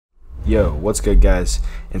Yo, what's good, guys?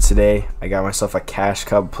 And today I got myself a cash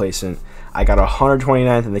cup placement. I got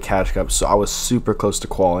 129th in the cash cup, so I was super close to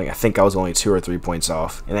qualifying. I think I was only 2 or 3 points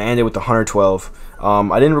off, and I ended with 112.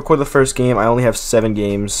 I didn't record the first game. I only have 7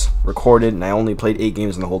 games recorded, and I only played 8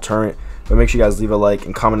 games in the whole tournament. But make sure you guys leave a like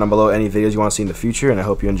and comment down below any videos you want to see in the future, and I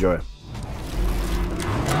hope you enjoy.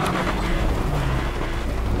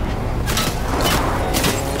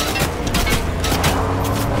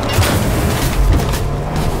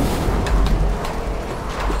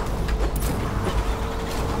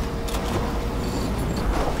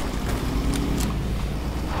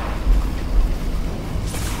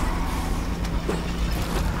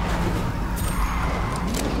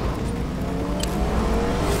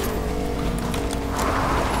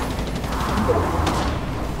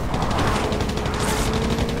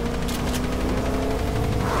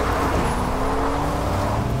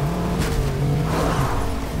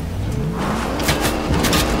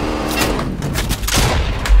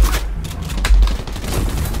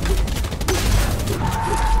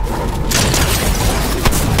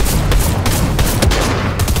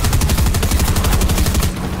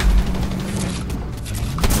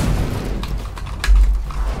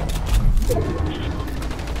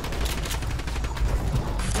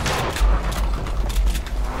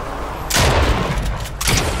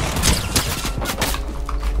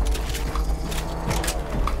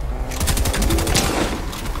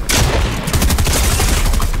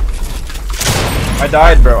 I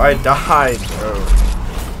died, bro. I died, bro.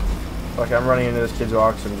 Fuck, I'm running into this kid's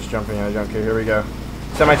box. I'm just jumping out of jump here. Here we go.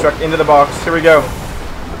 Semi-truck into the box. Here we go.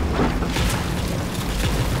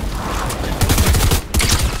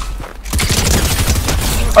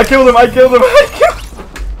 I killed him. I killed him. I killed him.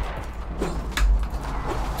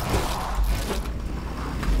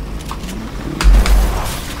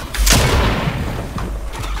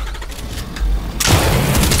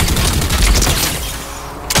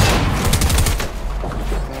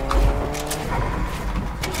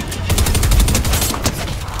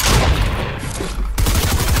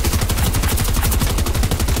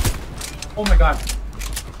 Oh my god.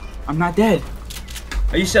 I'm not dead.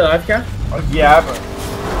 Are you still alive, Cale? Oh, yeah, but...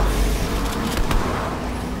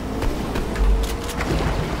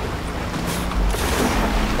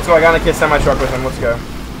 Let's go. I got in a kid semi-truck with him. Let's go.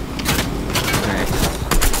 Nice.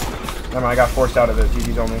 Never mind, I got forced out of it.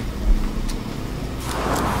 GG's on me.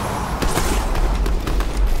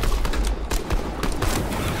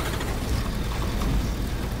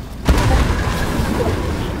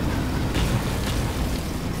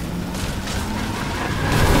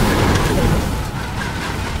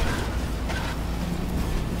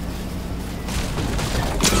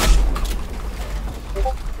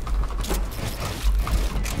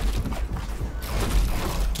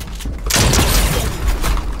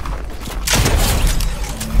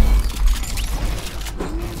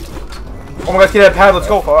 Oh my god, get that pad, let's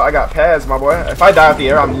go. Oh, I got pads, my boy. If I die at the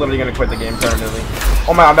air, I'm literally gonna quit the game permanently.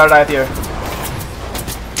 Oh my god, I'm about to die at the air.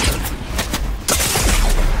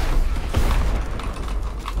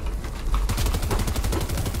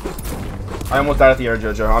 I almost died at the air,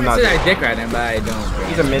 Jojo. I'm not. I dick riding, but I don't. Bro.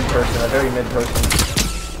 He's a mid person, a very mid person.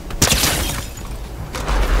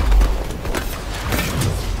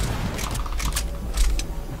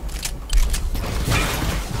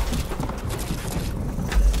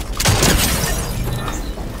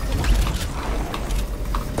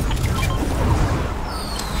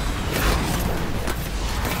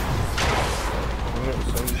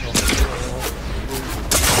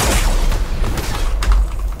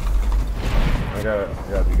 I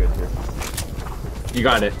gotta be good here. You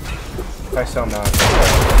got it. I still not.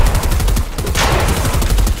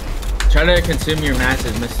 Try to consume your mats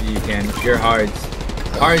as much as you can. Your hards.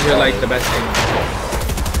 Hards are like the best thing.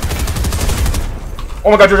 Oh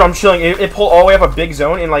my god, George, I'm chilling. It pulled all the way up a big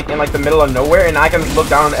zone in like the middle of nowhere, and I can look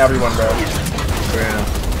down on everyone, bro. Yeah.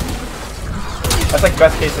 That's like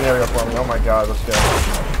best case scenario for me. Oh my god, let's go.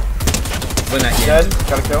 Win that game. Dead.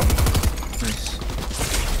 Got a kill. Nice.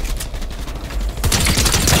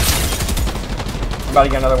 I'm about to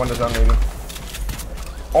get another one to zone, maybe.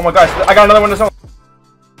 Oh my gosh, I got another one to zone.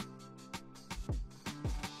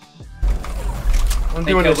 I'm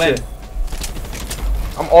doing this shit.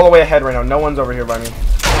 I'm all the way ahead right now. No one's over here by me.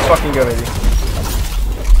 Let's fucking go, baby.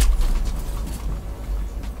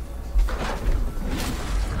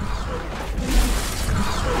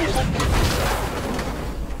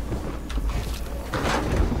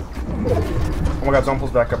 Oh my god, zone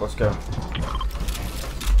pulls back up. Let's go.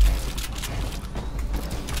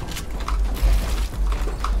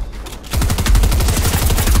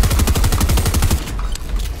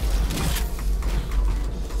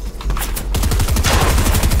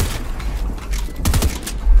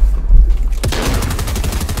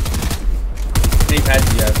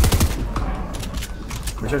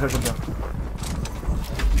 Chill.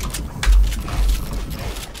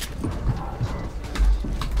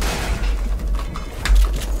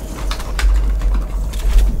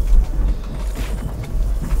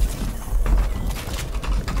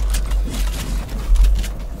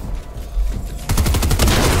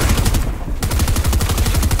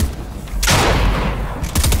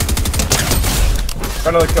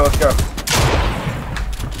 Got another kill, let's go.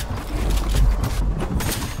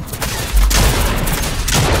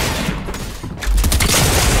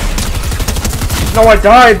 No, I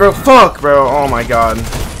died, bro. Fuck, bro. Oh my god.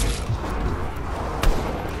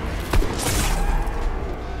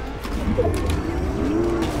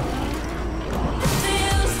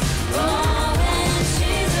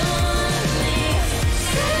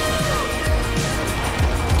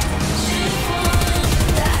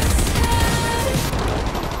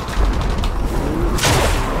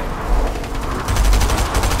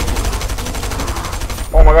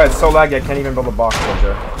 Oh my god, it's so laggy, I can't even build a box,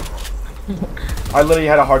 Joe. I literally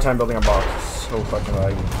had a hard time building a box. It's so fucking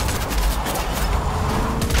laggy.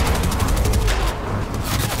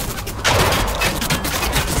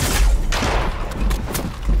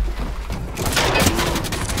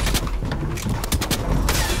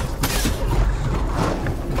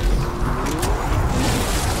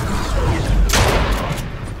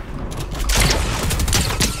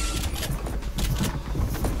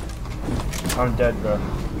 I'm dead, bro.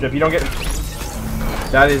 If you don't get...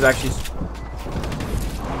 That is actually...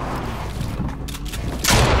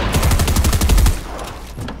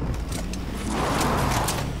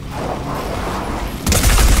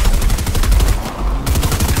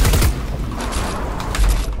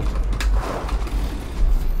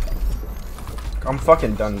 I'm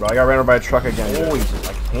fucking done, bro. I got ran over by a truck again. Oh, I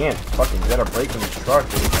can't fucking get a break in the truck,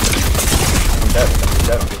 dude. I'm dead.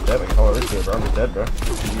 I'm just dead. I can call it here, bro. I'm just dead, bro.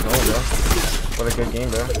 You know, bro. What a good game,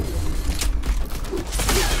 bro.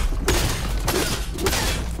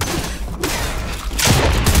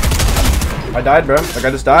 I died, bro. Like, I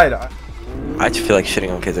just died. I just feel like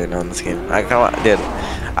shitting on kids right now in this game. Dude,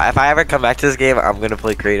 if I ever come back to this game, I'm gonna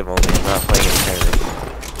play creative only. I'm not playing in tournament.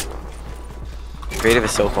 Creative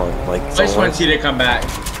is so fun. Like, I just want you to come back.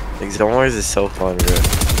 Like, Zone Wars is so fun, bro.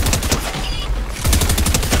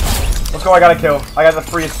 Let's go, I got a kill. I got the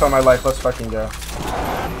freest kill of my life. Let's fucking go.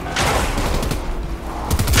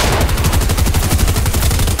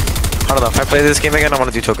 I don't know. If I play this game again, I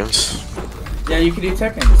want to do tokens. Yeah, you can do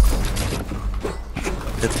tokens.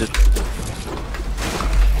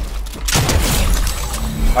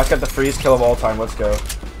 I got the freest kill of all time. Let's go.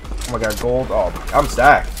 Oh my god, gold. Oh, I'm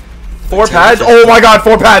stacked. 4 pads? Oh my god,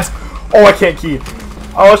 4 pads! Oh, I can't key.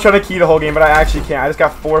 I was trying to key the whole game, but I actually can't. I just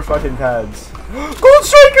got 4 fucking pads. Gold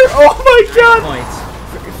striker! Oh my god!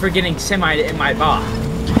 Points for getting semi in my box.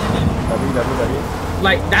 W.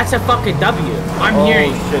 Like, that's a fucking W. I'm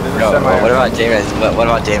hearing. Shit, this is Bro, semi. what about J-Res? What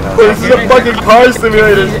about J-Res? This is a fucking car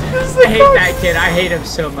simulator. I hate that kid. I hate him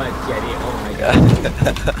so much, Yeti. Oh my god.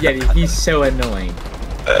 Yeti, he's so annoying.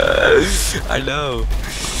 I know.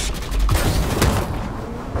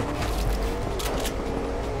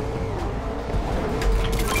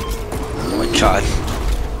 Oh my god.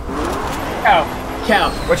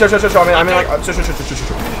 Cal. Wait, chill. I mean, like, I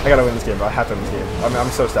gotta win this game, bro. I have to win this game. I mean, I'm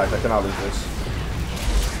so stacked. I cannot lose this.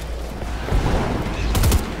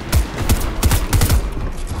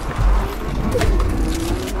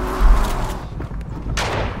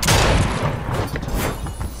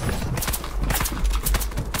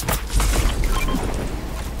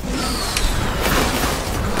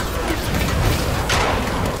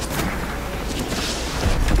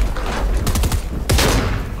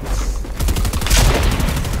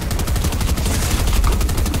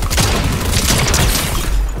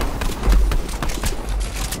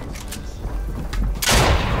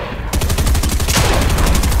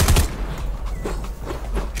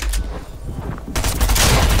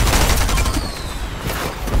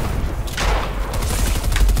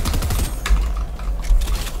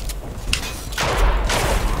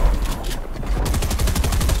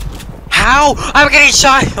 How? I'm getting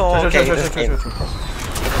shot! Oh, okay.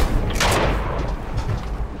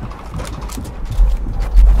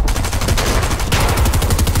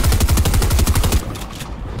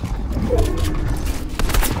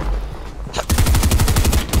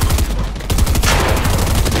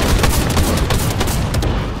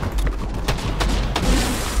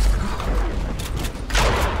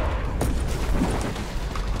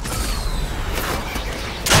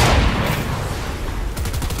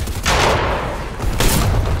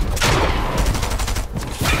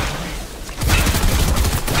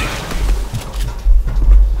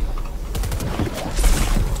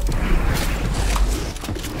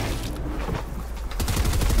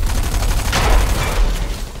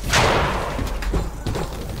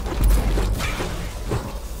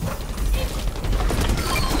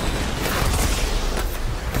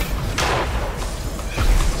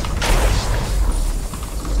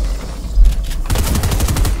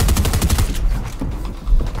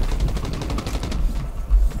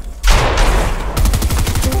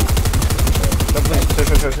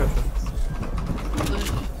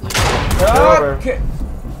 Okay.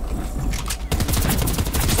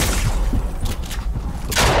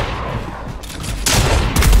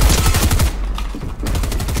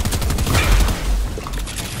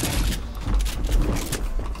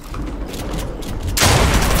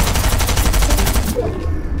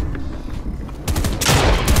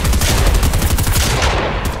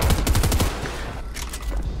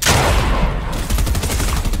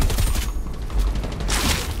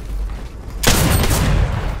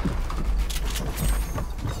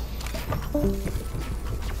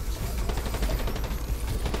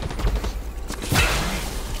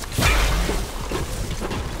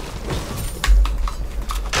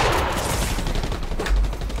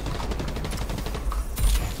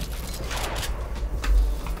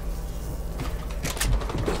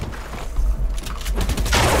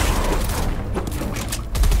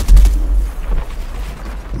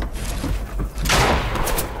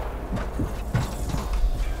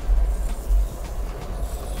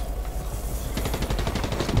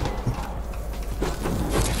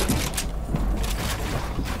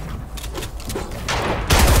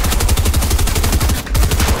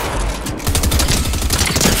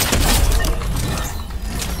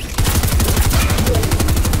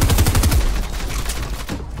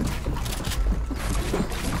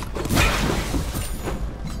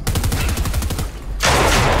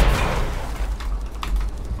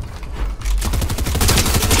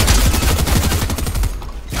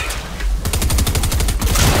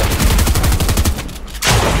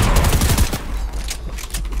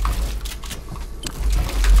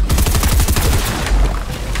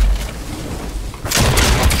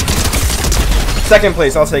 Second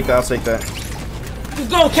place, I'll take that. Let's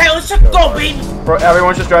go, Cale. Let's just go, baby. Bro,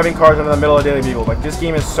 everyone's just driving cars into the middle of Daily Beagle. Like, this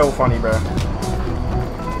game is so funny, bro.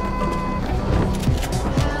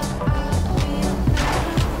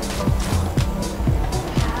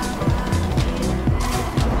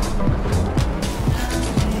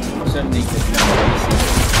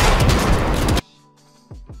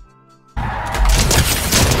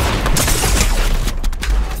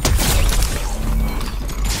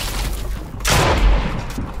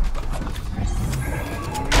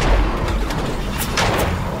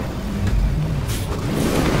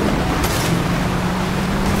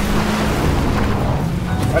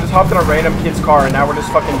 I just hopped in a random kid's car and now we're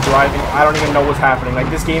just fucking driving. I don't even know what's happening. Like,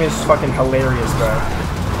 this game is fucking hilarious, bro.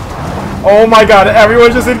 Oh my god,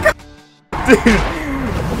 everyone's just in. Dude.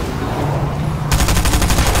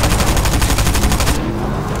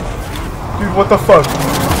 Dude, what the fuck?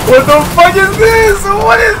 What the fuck is this?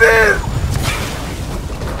 What is this?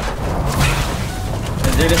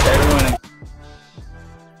 Do this to everyone.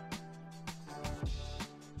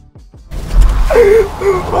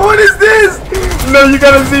 What is this? No, you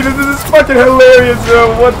gotta see this. This is fucking hilarious,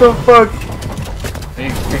 bro. What the fuck? Are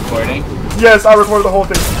you recording? Yes, I recorded the whole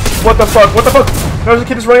thing. What the fuck? What the fuck? There's a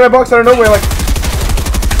kid just running my box out of nowhere, like.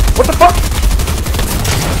 What the fuck?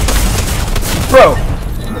 Bro.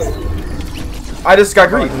 I just got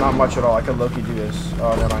grief. Not much at all. I could low-key do this.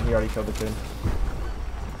 Oh, never mind. He already killed the kid.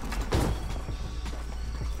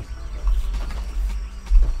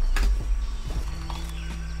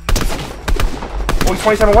 Oh, he's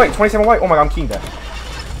 27 white. 27 white. Oh my god, I'm keying that.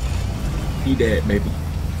 He dead, maybe.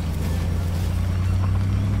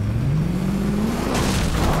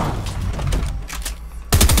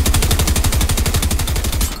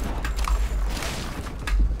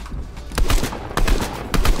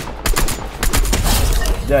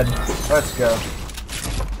 Dead. Let's go.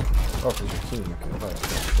 Oh, there's your team. Okay,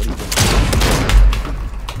 what are you doing?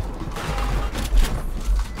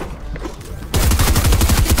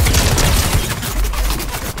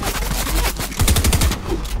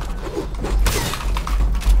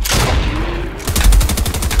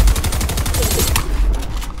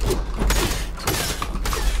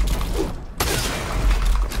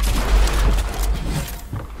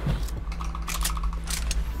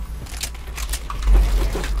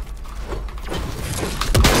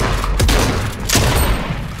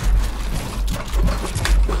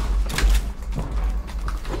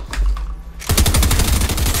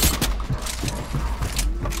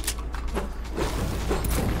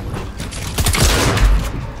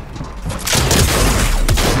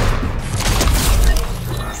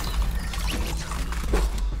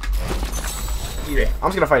 I'm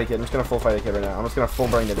just gonna fight a kid. I'm just gonna full fight a kid right now. I'm just gonna full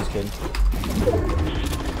brain dead this kid.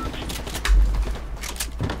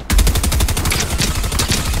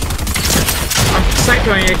 I'm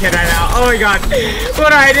psychoing a kid right now. Oh my god. What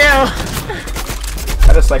do I do?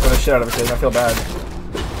 I just psycho the shit out of a kid. I feel bad.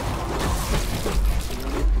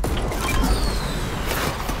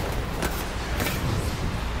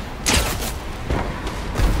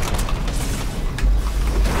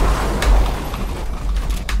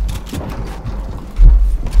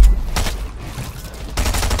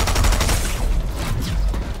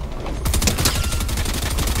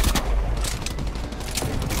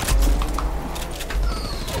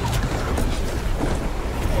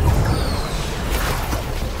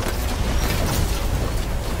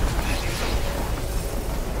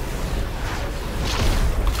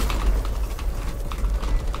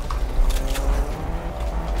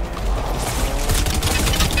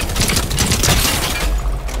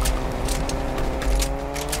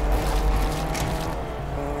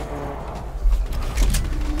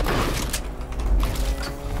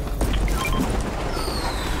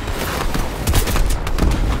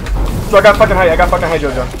 So I got fucking height.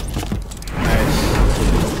 Jojo. Nice.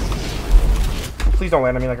 Please don't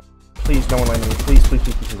land on me. Like, please, no one land on me. Please, please,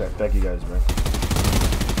 please, please. I beg you guys, bro.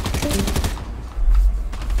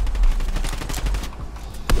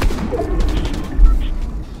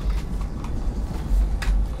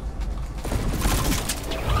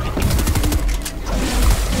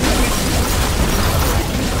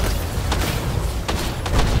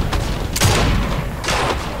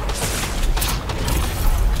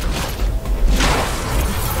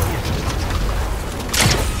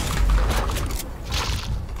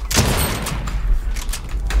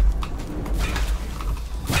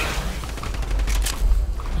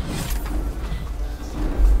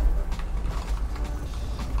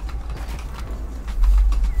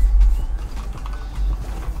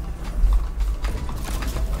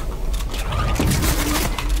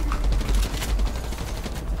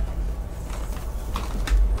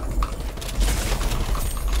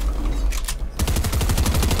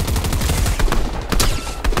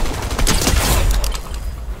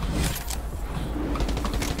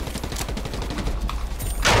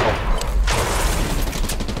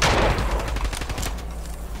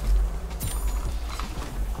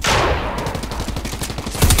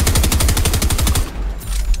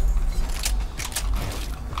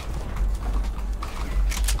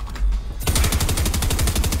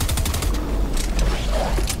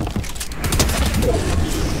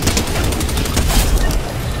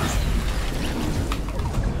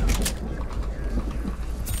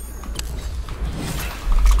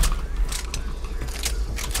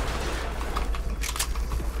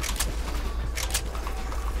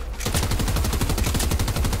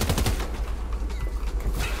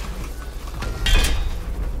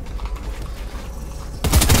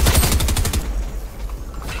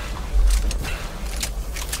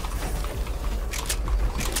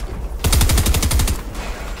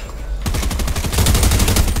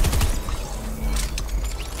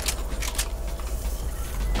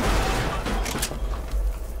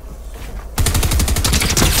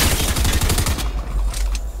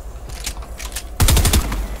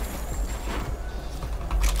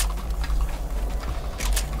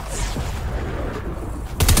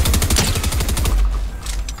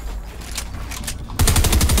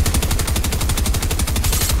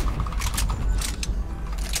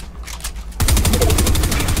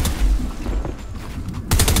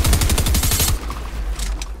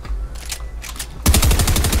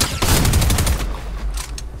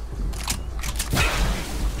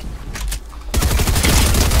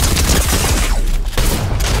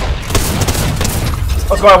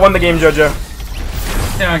 Let's go, I won the game, Jojo.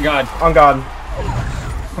 Yeah, on God. On God.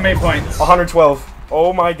 How many points? 112.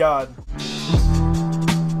 Oh my God.